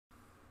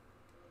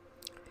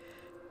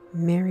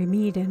Merry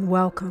meet and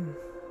welcome.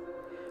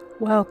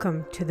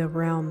 Welcome to the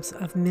realms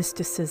of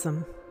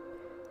mysticism,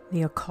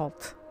 the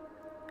occult,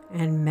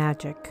 and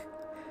magic,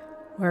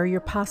 where your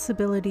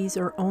possibilities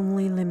are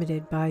only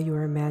limited by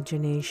your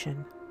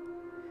imagination.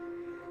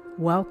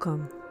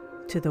 Welcome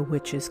to the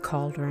witch's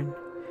cauldron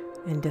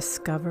and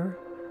discover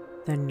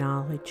the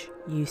knowledge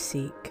you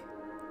seek.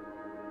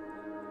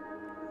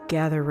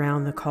 Gather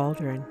round the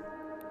cauldron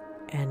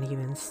and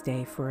even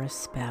stay for a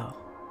spell.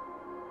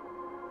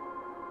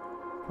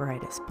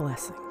 Brightest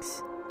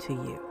blessings to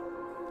you.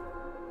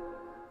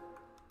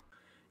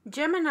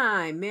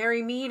 Gemini,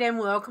 merry meet and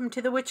welcome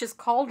to the Witch's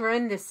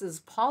Cauldron. This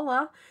is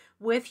Paula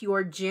with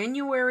your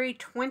January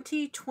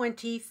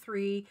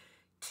 2023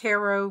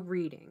 tarot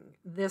reading.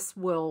 This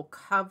will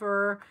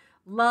cover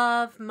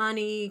love,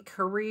 money,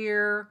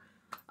 career,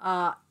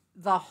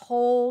 the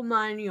whole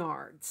 9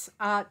 yards.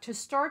 To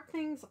start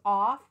things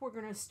off, we're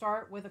going to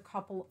start with a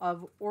couple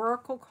of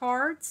oracle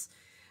cards.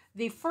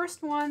 The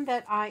first one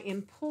that I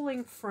am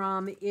pulling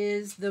from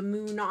is the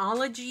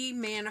Moonology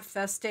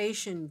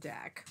Manifestation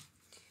deck.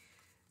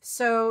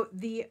 So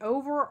the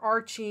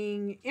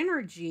overarching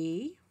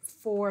energy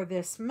for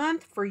this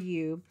month for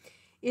you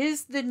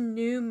is the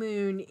new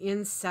moon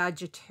in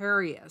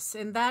Sagittarius,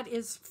 and that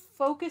is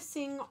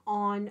focusing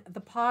on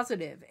the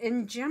positive.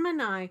 In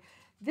Gemini,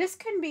 this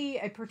can be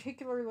a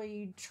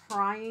particularly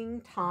trying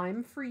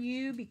time for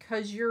you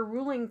because your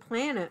ruling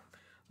planet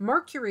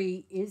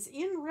Mercury is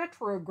in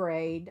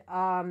retrograde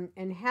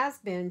and has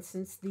been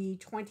since the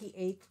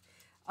 28th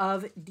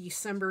of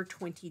December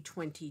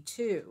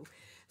 2022.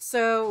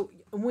 So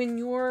when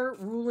your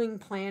ruling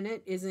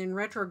planet is in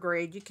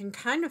retrograde, you can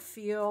kind of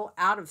feel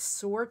out of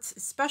sorts,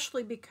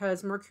 especially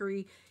because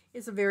Mercury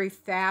is a very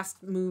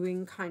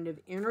fast-moving kind of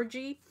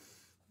energy.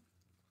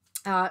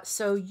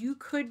 So you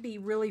could be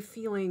really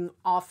feeling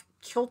off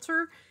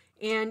kilter.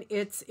 And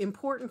it's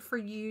important for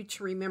you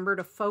to remember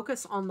to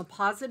focus on the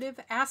positive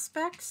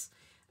aspects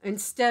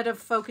instead of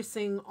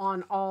focusing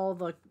on all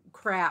the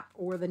crap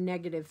or the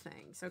negative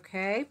things,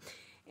 okay?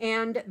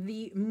 And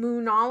the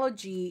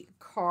Moonology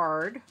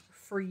card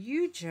for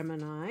you,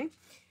 Gemini,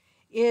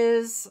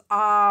 is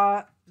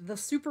the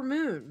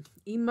supermoon.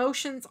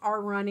 Emotions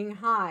are running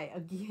high.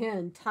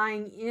 Again,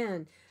 tying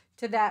in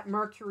to that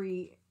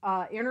Mercury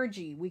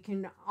energy. We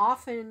can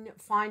often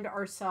find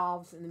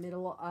ourselves in the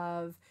middle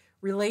of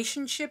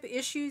relationship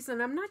issues,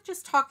 and I'm not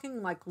just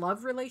talking like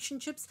love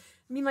relationships.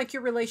 I mean like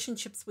your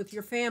relationships with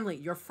your family,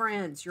 your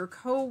friends, your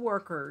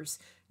co-workers,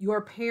 your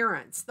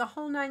parents, the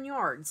whole 9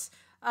 yards.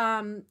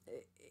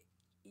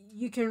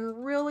 You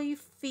can really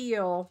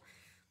feel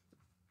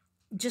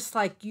just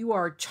like you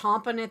are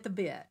chomping at the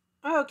bit.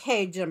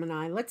 Okay,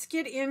 Gemini, let's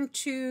get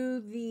into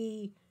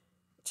the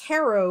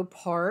tarot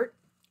part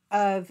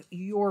of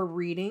your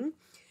reading.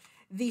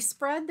 The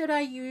spread that I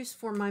use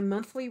for my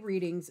monthly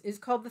readings is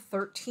called the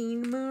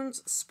 13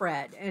 Moons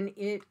spread, and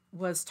it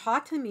was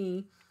taught to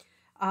me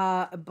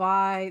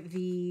by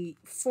the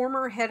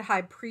former head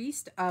high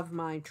priest of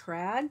my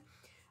trad.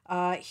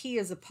 He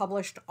is a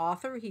published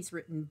author. He's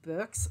written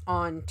books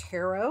on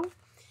tarot,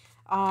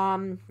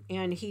 and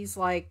he's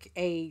like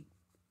a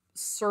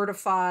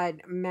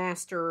certified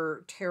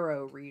master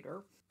tarot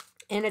reader.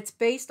 And it's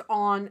based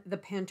on the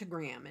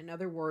pentagram. In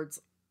other words,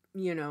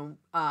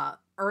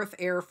 earth,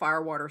 air,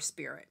 fire, water,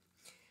 spirit.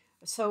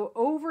 So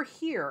over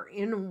here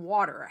in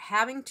water,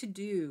 having to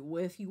do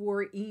with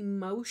your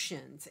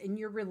emotions and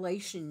your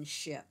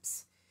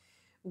relationships,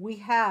 we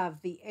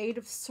have the Eight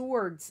of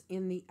Swords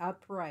in the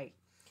upright.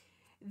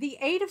 The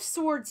Eight of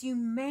Swords, you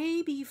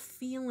may be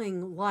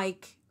feeling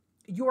like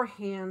your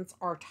hands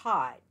are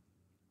tied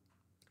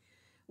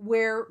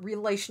where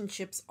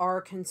relationships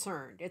are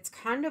concerned. It's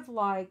kind of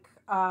like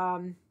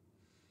damned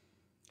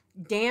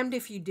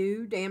if you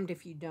do, damned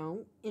if you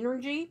don't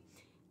energy.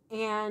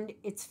 And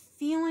it's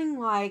feeling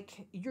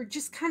like you're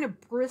just kind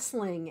of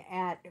bristling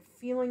at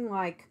feeling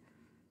like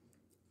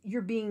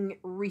you're being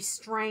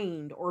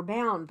restrained or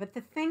bound. But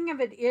the thing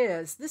of it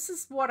is, this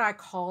is what I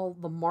call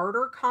the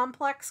martyr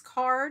complex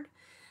card.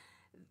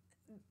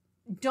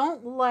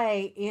 Don't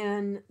lay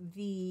in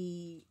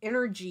the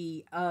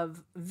energy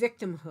of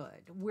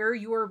victimhood where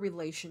your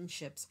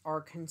relationships are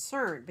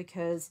concerned,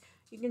 because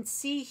you can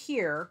see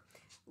here,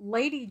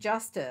 Lady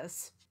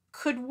Justice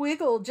could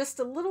wiggle just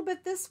a little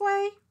bit this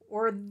way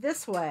or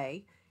this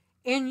way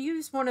and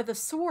use one of the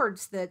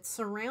swords that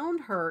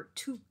surround her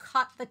to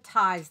cut the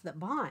ties that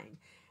bind.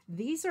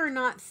 These are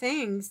not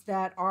things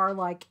that are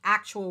like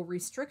actual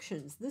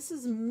restrictions. This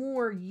is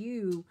more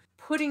you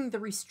putting the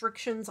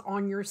restrictions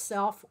on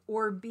yourself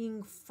or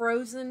being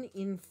frozen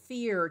in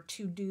fear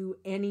to do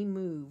any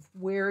move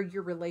where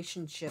your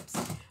relationships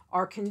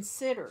are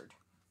considered.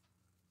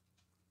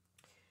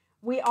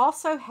 We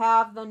also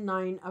have the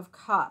Nine of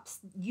Cups.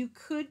 You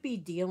could be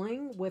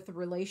dealing with a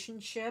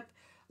relationship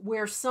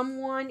where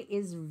someone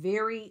is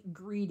very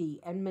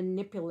greedy and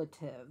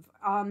manipulative.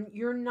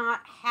 You're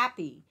not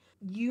happy.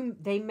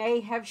 They may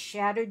have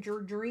shattered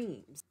your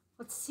dreams.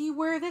 Let's see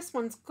where this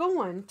one's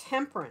going.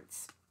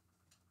 Temperance.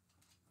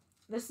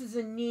 This is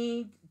a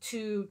need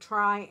to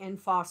try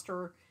and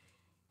foster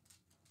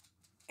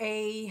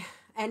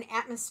an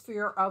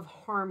atmosphere of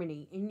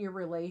harmony in your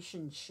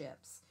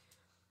relationships,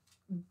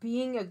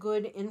 being a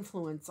good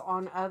influence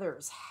on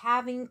others,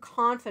 having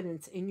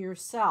confidence in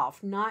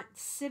yourself, not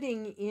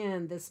sitting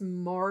in this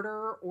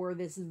martyr or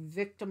this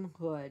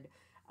victimhood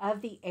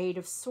of the Eight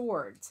of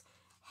Swords.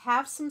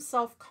 Have some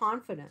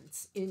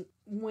self-confidence in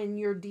when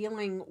you're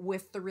dealing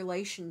with the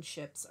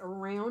relationships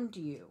around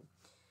you.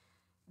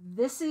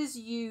 This is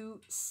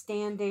you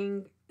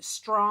standing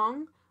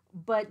strong,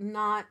 but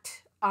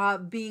not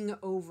being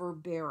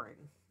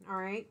overbearing. All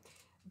right.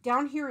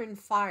 Down here in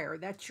fire,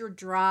 that's your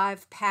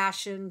drive,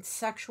 passion,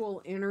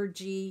 sexual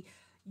energy,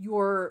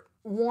 your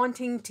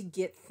wanting to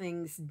get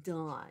things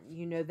done.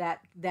 You know,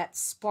 that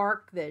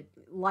spark that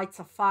lights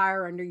a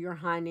fire under your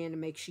hind end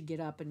and makes you get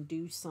up and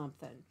do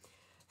something.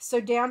 So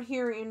down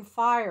here in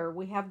fire,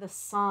 we have the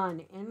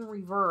sun in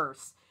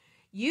reverse.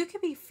 You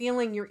could be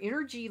feeling your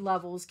energy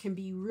levels can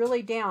be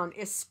really down,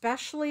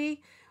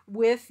 especially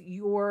with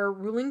your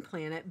ruling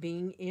planet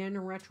being in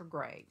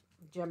retrograde,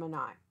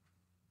 Gemini.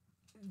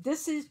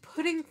 This is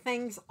putting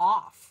things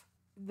off.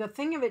 The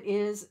thing of it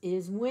is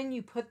when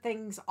you put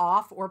things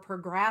off or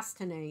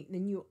procrastinate,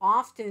 then you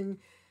often,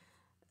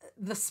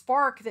 the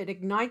spark that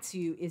ignites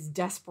you is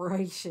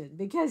desperation,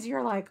 because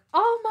you're like,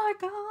 oh my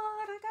God,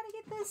 I got to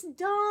get this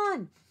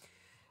done.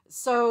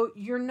 So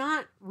you're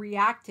not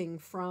reacting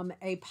from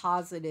a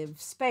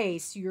positive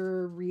space.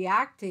 You're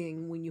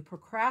reacting when you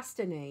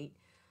procrastinate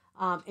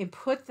and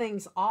put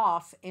things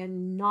off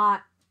and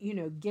not,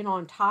 get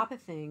on top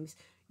of things.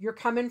 You're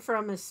coming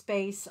from a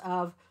space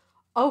of,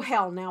 oh,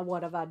 hell, now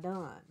what have I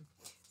done?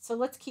 So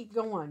let's keep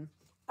going.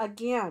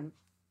 Again,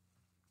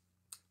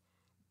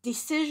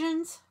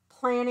 decisions,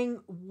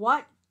 planning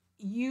what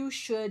you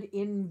should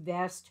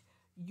invest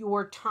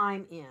your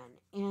time in.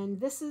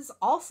 And this is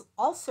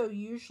also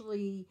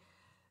usually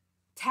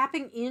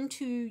tapping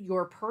into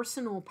your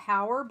personal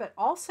power, but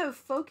also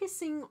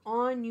focusing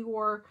on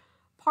your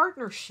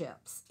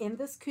partnerships. And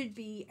this could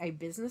be a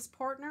business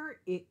partner.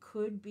 It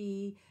could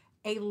be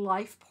a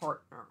life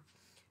partner.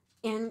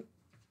 And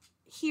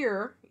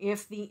here,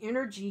 if the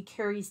energy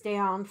carries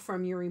down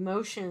from your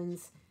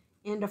emotions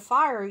into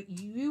fire,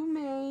 you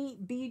may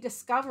be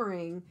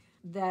discovering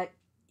that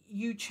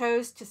you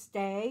chose to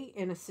stay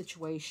in a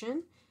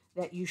situation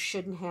that you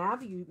shouldn't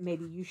have.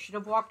 Maybe you should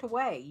have walked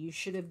away. You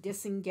should have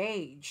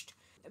disengaged.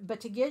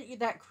 But to get you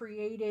that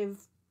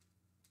creative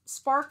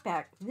spark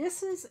back,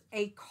 this is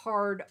a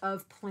card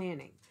of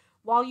planning.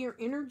 While your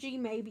energy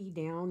may be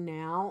down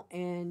now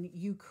and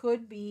you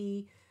could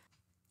be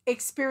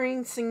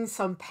experiencing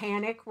some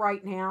panic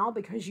right now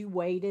because you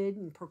waited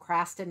and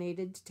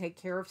procrastinated to take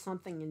care of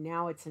something and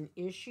now it's an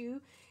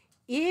issue,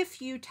 if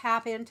you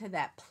tap into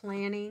that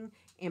planning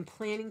and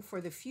planning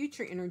for the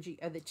future energy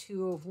of the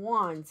Two of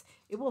Wands,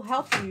 it will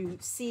help you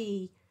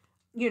see,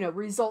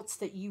 results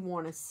that you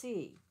want to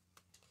see.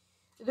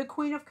 The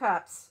Queen of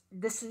Cups,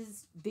 this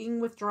is being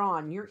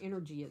withdrawn. Your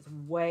energy is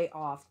way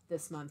off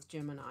this month,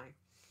 Gemini.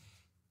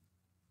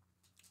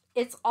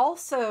 It's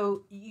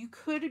also, you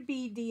could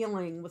be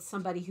dealing with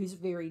somebody who's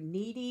very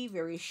needy,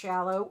 very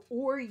shallow,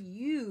 or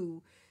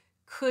you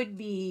could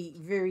be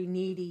very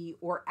needy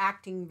or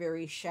acting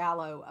very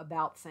shallow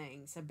about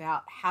things,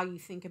 about how you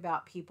think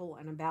about people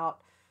and about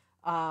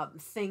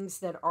things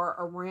that are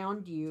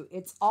around you.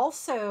 It's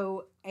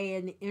also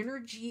an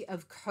energy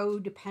of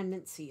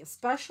codependency,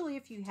 especially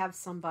if you have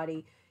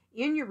somebody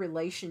in your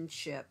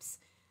relationships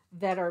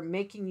that are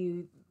making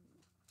you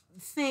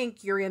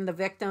think you're in the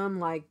victim,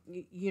 like,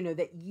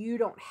 that you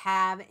don't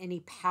have any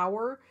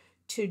power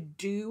to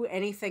do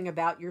anything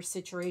about your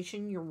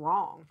situation. You're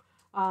wrong,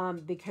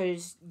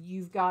 because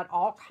you've got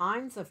all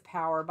kinds of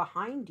power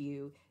behind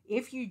you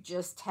if you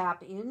just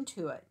tap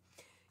into it.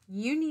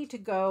 You need to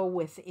go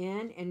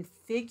within and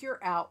figure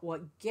out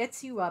what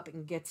gets you up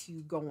and gets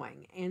you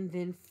going, and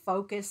then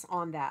focus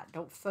on that.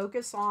 Don't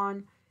focus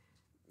on,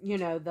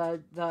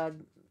 the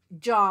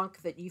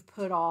junk that you've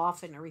put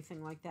off and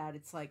everything like that.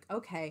 It's like,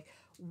 okay,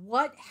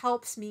 what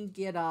helps me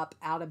get up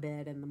out of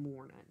bed in the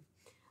morning?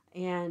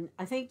 And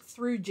I think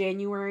through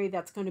January,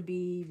 that's going to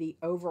be the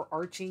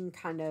overarching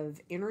kind of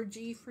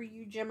energy for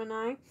you,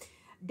 Gemini.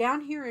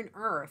 Down here in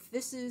Earth,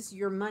 this is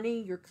your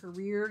money, your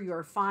career,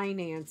 your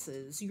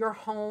finances, your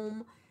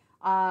home,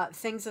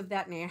 things of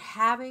that nature.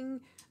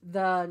 Having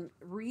the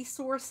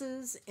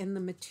resources and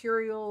the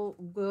material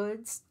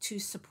goods to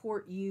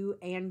support you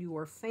and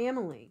your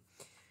family.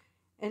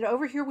 And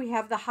over here we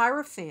have the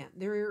Hierophant.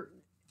 There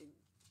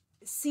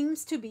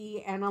seems to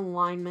be an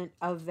alignment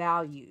of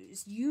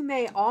values. You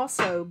may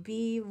also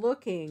be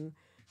looking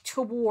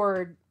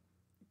toward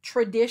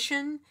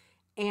tradition,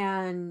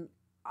 and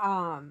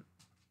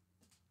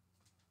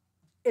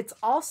it's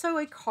also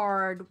a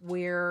card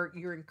where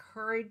you're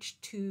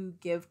encouraged to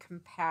give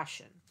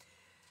compassion.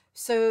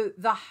 So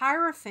the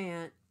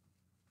Hierophant,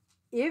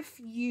 if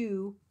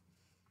you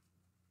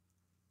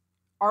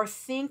are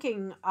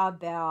thinking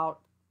about,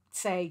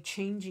 say,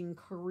 changing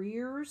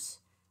careers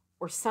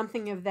or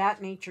something of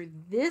that nature,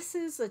 this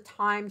is a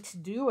time to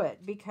do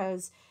it,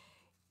 because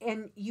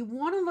And you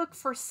want to look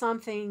for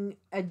something,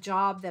 a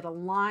job that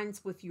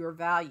aligns with your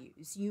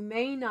values. You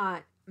may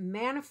not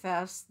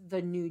manifest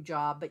the new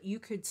job, but you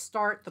could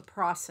start the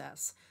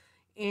process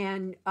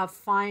and of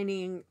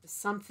finding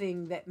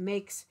something that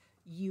makes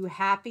you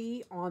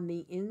happy on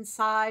the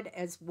inside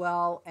as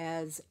well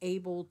as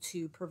able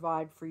to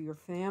provide for your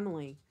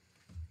family.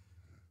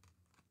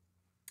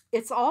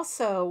 It's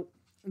also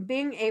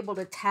being able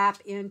to tap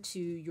into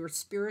your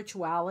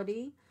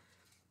spirituality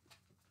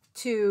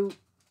to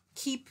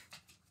keep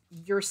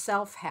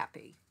yourself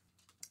happy.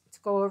 Let's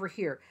go over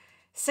here.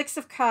 Six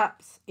of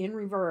Cups in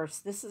reverse.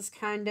 This is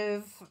kind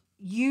of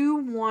you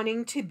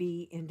wanting to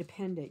be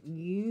independent.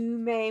 You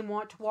may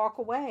want to walk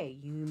away.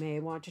 You may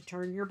want to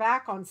turn your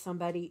back on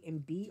somebody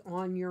and be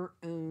on your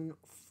own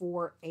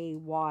for a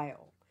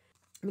while.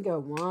 Let me go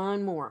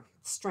one more.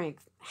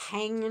 Strength.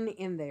 Hanging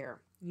in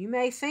there. You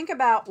may think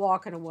about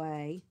walking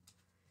away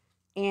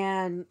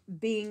and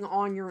being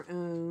on your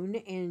own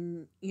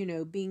and,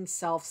 being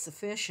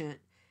self-sufficient.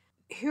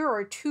 Here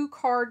are two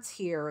cards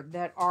here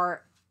that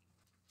are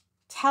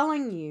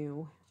telling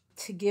you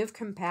to give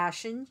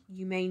compassion.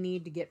 You may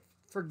need to get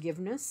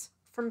forgiveness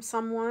from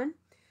someone.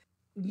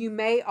 You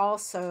may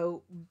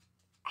also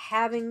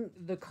having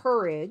the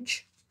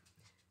courage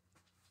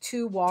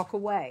to walk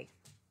away,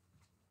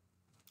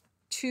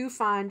 to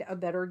find a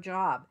better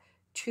job,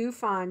 to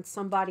find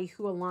somebody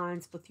who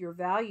aligns with your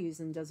values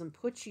and doesn't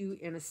put you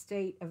in a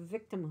state of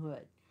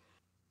victimhood.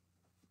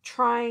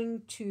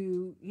 Trying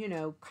to,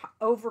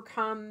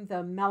 overcome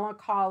the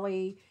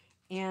melancholy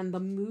and the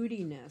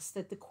moodiness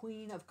that the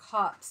Queen of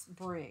Cups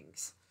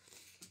brings.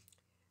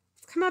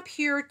 Let's come up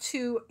here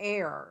to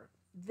air.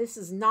 This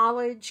is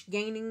knowledge,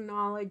 gaining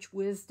knowledge,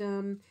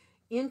 wisdom,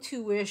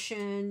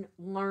 intuition,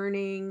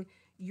 learning,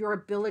 your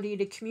ability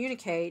to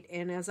communicate.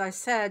 And as I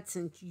said,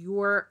 since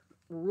your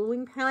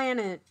ruling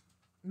planet,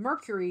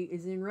 Mercury,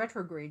 is in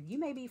retrograde, you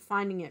may be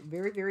finding it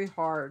very, very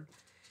hard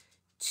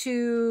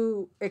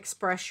to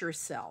express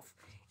yourself.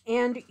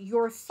 And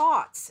your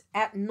thoughts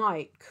at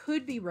night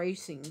could be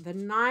racing. The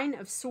Nine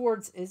of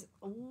Swords is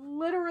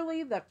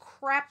literally the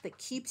crap that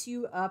keeps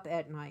you up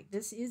at night.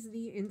 This is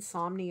the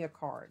insomnia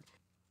card.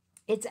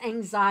 It's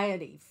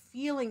anxiety,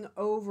 feeling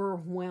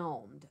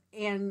overwhelmed,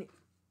 and,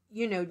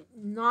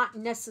 not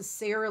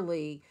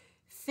necessarily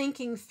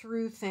thinking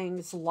through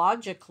things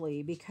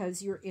logically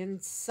because you're in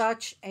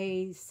such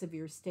a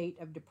severe state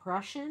of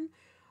depression.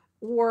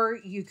 Or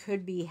you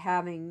could be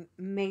having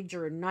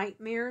major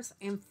nightmares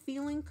and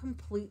feeling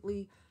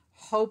completely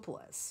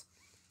hopeless.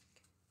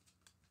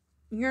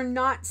 You're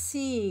not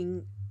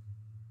seeing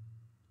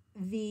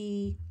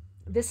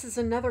this is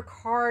another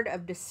card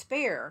of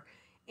despair.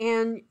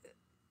 And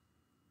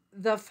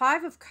the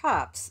Five of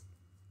Cups,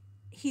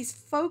 he's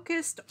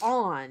focused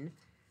on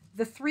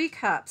the Three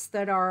Cups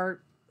that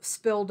are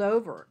spilled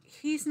over.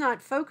 He's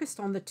not focused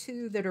on the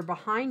two that are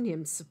behind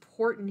him,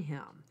 supporting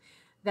him.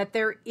 That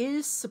there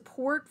is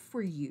support for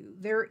you.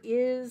 There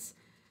is,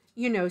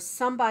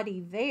 somebody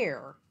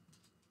there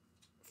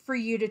for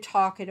you to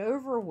talk it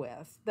over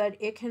with. But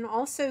it can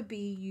also be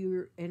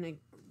you're in a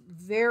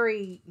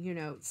very,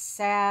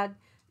 sad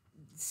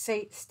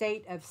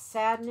state of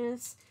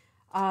sadness,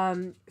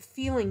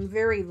 feeling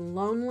very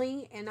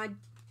lonely. And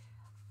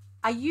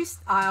I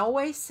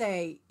always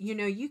say,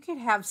 you could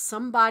have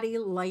somebody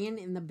laying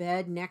in the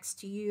bed next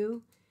to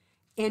you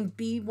and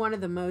be one of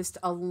the most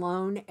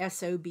alone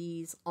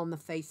SOBs on the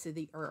face of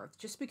the earth.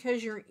 Just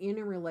because you're in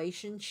a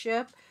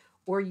relationship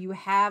or you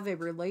have a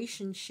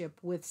relationship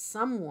with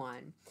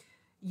someone,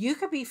 you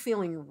could be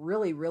feeling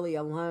really, really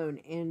alone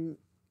and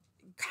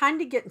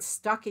kind of getting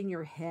stuck in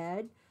your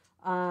head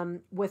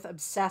with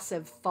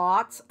obsessive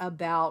thoughts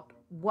about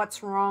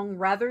what's wrong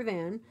rather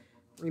than,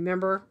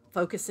 remember,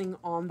 focusing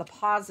on the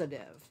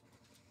positive.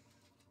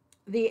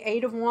 The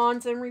Eight of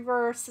Wands in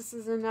reverse, this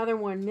is another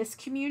one.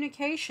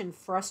 Miscommunication,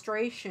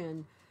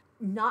 frustration,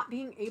 not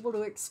being able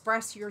to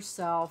express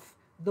yourself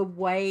the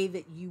way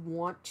that you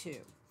want to.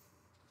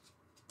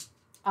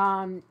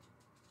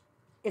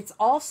 It's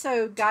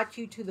also got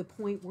you to the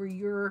point where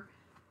you're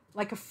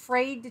like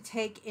afraid to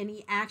take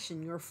any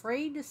action. You're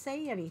afraid to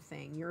say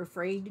anything. You're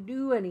afraid to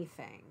do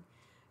anything.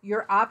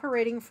 You're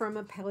operating from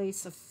a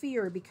place of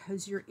fear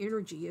because your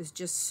energy is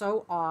just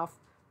so off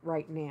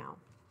right now.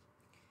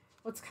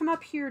 Let's come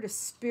up here to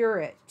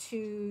spirit,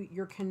 to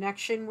your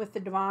connection with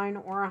the divine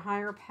or a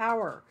higher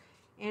power.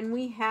 And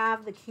we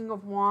have the King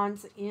of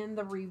Wands in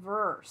the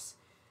reverse.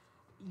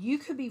 You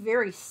could be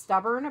very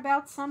stubborn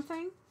about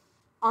something,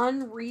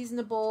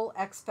 unreasonable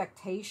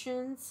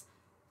expectations.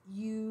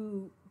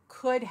 You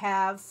could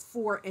have,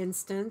 for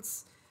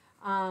instance,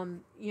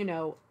 some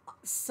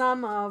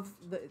of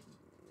the,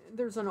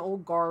 there's an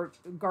old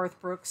Garth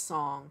Brooks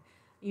song,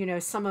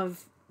 some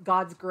of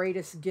God's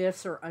greatest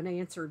gifts are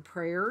unanswered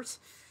prayers.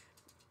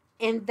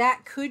 And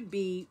that could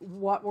be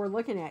what we're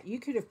looking at. You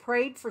could have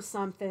prayed for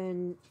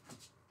something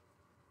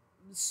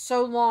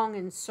so long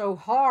and so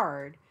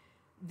hard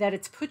that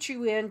it's put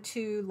you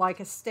into like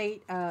a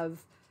state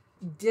of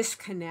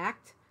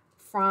disconnect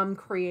from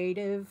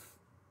creative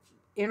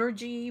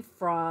energy,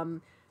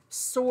 from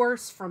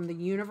source, from the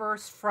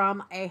universe,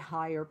 from a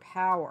higher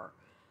power.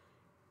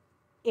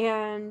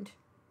 And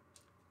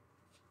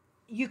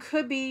you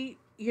could be,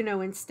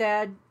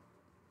 instead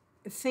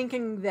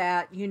thinking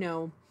that,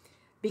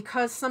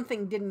 because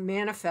something didn't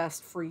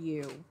manifest for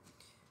you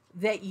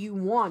that you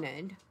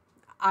wanted.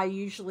 I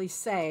usually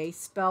say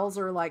spells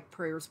are like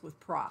prayers with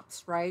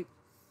props, right?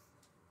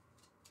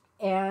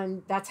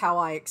 And that's how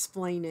I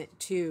explain it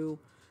to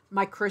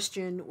my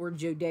Christian or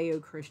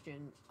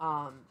Judeo-Christian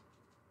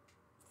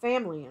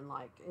family, and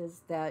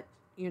is that,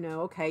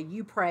 okay,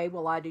 you pray,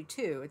 well, I do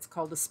too. It's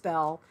called a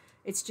spell.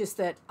 It's just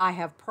that I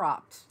have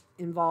props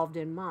involved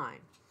in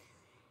mine.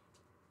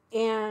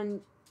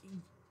 And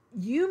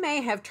you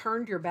may have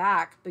turned your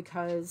back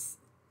because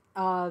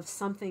of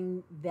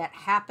something that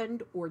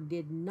happened or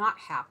did not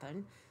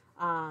happen.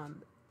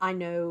 I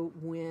know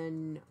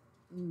when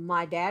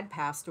my dad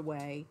passed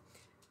away,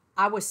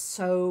 I was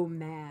so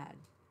mad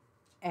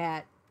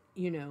at,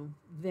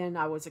 then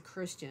I was a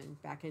Christian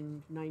back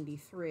in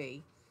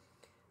 93.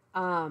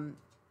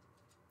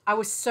 I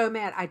was so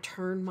mad I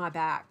turned my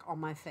back on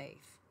my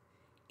faith.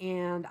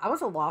 And I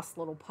was a lost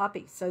little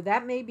puppy. So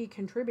that may be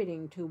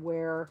contributing to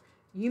where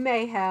you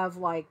may have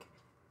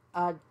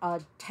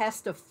a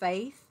test of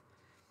faith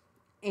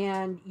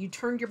and you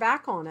turned your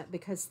back on it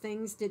because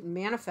things didn't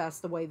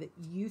manifest the way that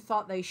you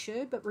thought they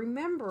should. But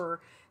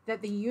remember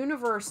that the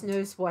universe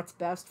knows what's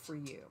best for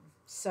you.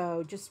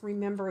 So just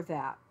remember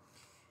that.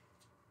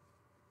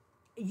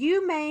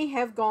 You may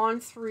have gone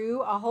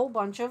through a whole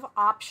bunch of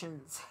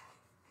options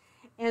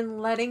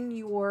and letting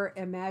your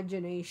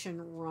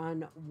imagination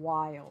run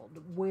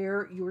wild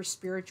where your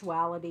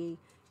spirituality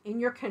and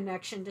your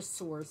connection to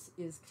source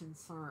is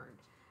concerned.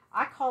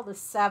 I call the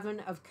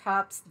Seven of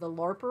Cups the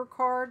LARPer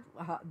card,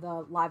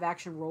 the live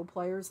action role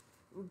players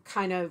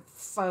kind of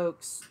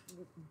folks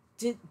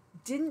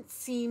didn't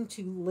seem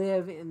to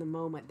live in the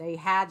moment. They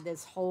had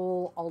this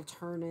whole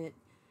alternate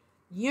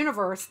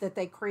universe that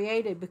they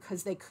created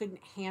because they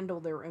couldn't handle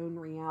their own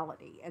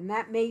reality. And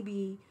that may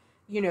be,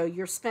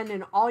 you're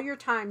spending all your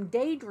time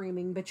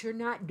daydreaming, but you're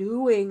not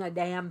doing a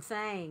damn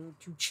thing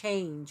to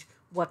change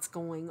what's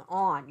going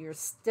on. You're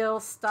still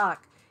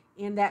stuck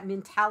in that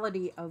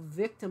mentality of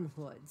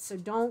victimhood. So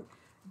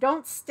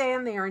don't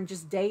stand there and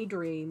just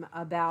daydream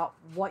about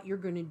what you're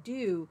going to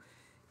do.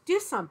 Do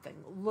something.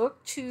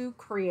 Look to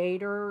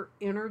creator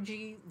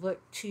energy, look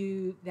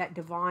to that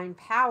divine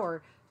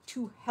power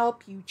to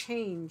help you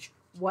change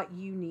what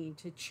you need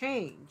to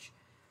change.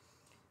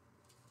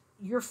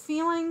 You're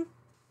feeling,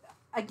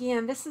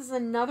 again, this is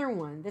another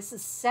one. This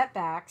is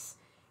setbacks.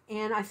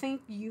 And I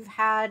think you've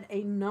had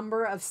a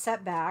number of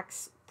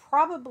setbacks,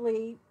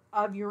 probably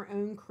of your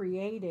own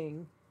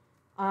creating.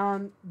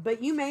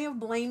 But you may have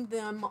blamed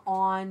them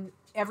on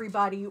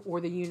everybody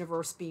or the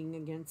universe being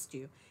against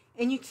you.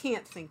 And you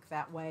can't think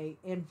that way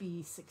and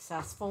be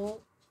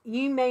successful.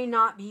 You may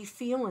not be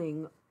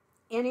feeling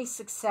any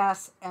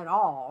success at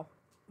all.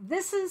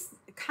 This is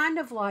kind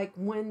of like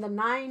when the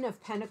Nine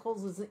of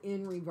Pentacles is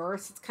in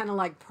reverse. It's kind of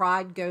like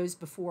pride goes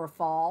before a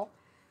fall.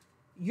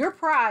 Your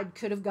pride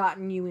could have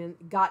gotten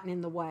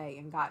in the way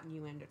and gotten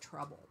you into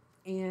trouble.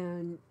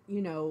 And,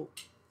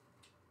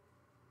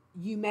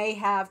 you may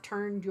have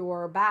turned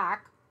your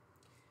back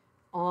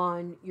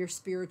on your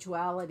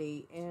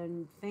spirituality,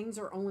 and things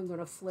are only going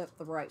to flip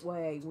the right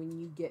way when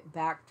you get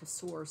back to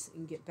source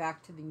and get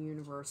back to the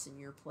universe and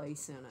your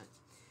place in it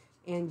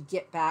and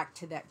get back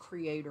to that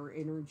creator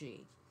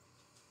energy.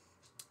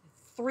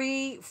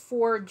 3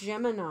 for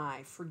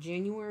Gemini for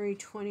January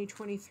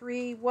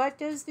 2023. What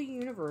does the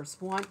universe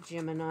want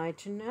Gemini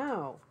to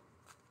know?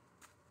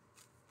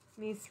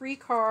 I mean, 3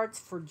 cards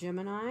for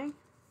Gemini.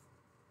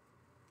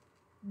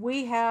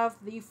 We have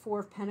the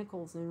 4 of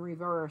Pentacles in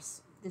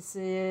reverse. This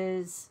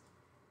is,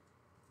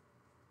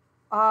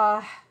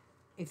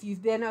 if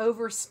you've been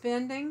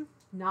overspending,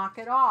 knock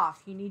it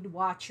off. You need to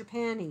watch your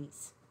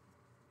pennies.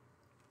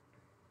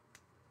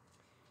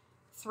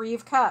 3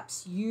 of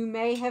Cups. You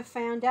may have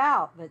found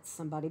out that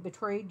somebody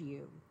betrayed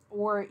you,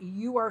 or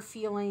you are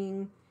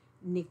feeling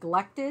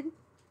neglected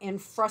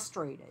and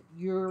frustrated.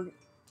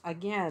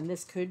 Again,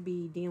 this could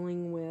be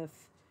dealing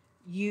with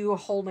you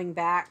holding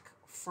back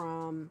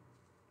from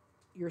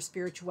your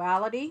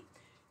spirituality.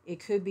 It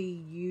could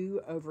be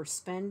you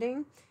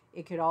overspending.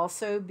 It could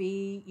also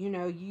be,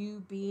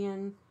 you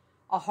being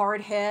a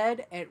hard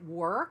head at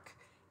work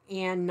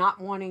and not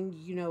wanting,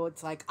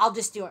 it's like, I'll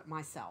just do it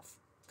myself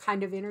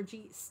kind of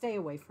energy. Stay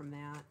away from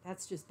that.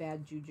 That's just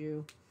bad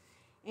juju.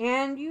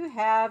 And you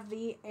have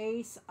the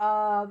Ace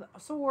of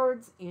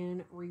Swords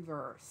in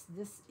reverse.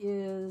 This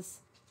is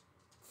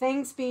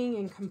things being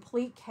in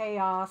complete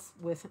chaos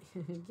with,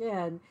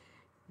 again,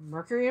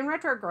 Mercury in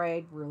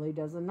retrograde really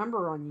does a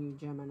number on you,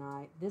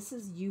 Gemini. This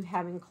is you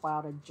having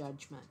clouded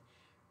judgment.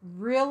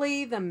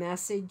 Really, the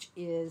message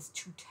is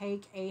to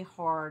take a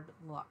hard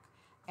look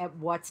at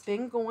what's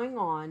been going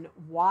on.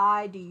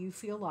 Why do you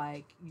feel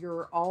like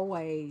you're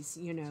always,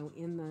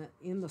 in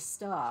the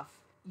stuff?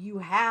 You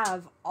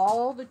have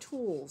all the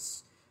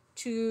tools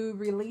to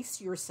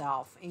release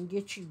yourself and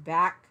get you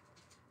back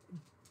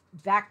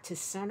to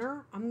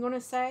center, I'm going to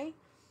say.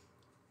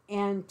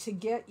 and to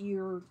get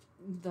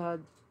the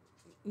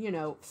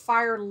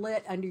fire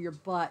lit under your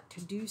butt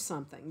to do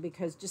something,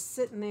 because just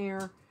sitting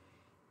there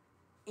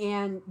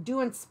and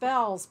doing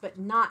spells but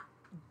not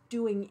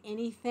doing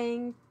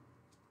anything,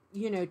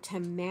 to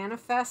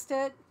manifest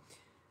it,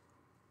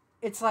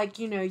 it's like,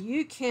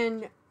 you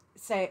can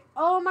say,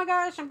 oh my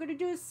gosh, I'm going to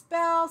do a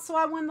spell so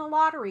I win the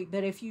lottery.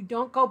 But if you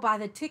don't go buy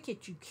the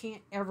ticket, you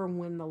can't ever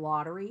win the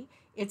lottery.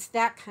 It's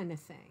that kind of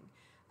thing.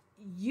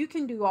 You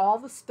can do all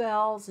the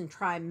spells and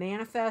try and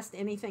manifest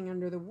anything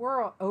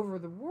over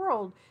the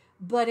world,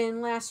 but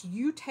unless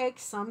you take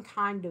some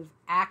kind of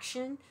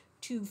action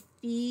to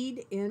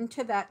feed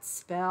into that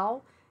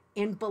spell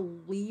and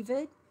believe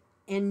it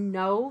and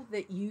know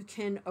that you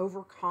can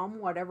overcome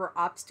whatever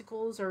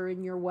obstacles are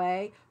in your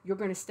way, you're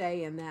going to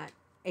stay in that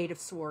Eight of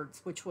Swords,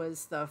 which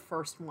was the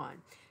first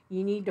one.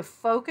 You need to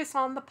focus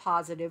on the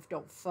positive.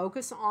 Don't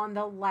focus on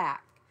the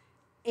lack.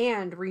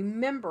 And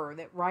remember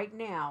that right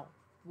now,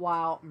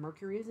 while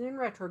Mercury is in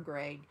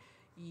retrograde,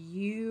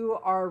 you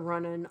are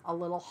running a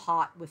little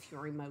hot with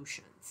your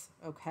emotions,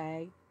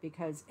 okay?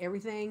 Because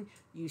everything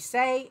you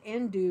say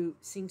and do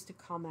seems to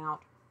come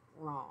out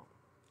wrong.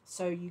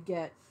 So you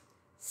get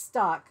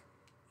stuck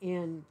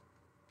in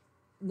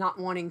not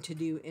wanting to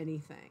do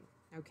anything,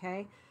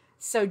 okay?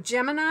 So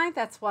Gemini,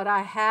 that's what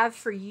I have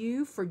for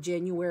you for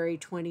January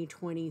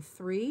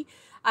 2023.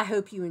 I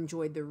hope you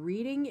enjoyed the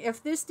reading.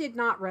 If this did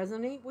not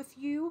resonate with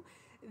you,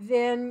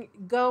 then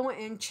go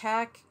and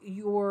check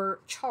your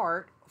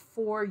chart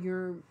for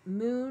your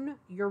moon,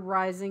 your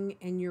rising,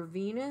 and your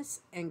Venus,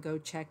 and go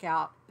check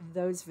out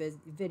those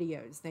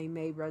videos. They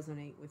may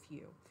resonate with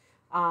you.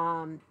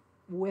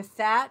 With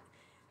that,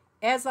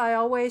 as I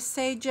always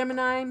say,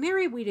 Gemini,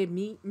 merry we did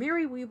meet,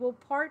 merry we will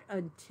part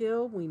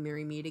until we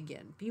merry meet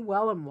again. Be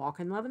well and walk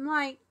in love and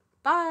light.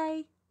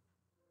 Bye.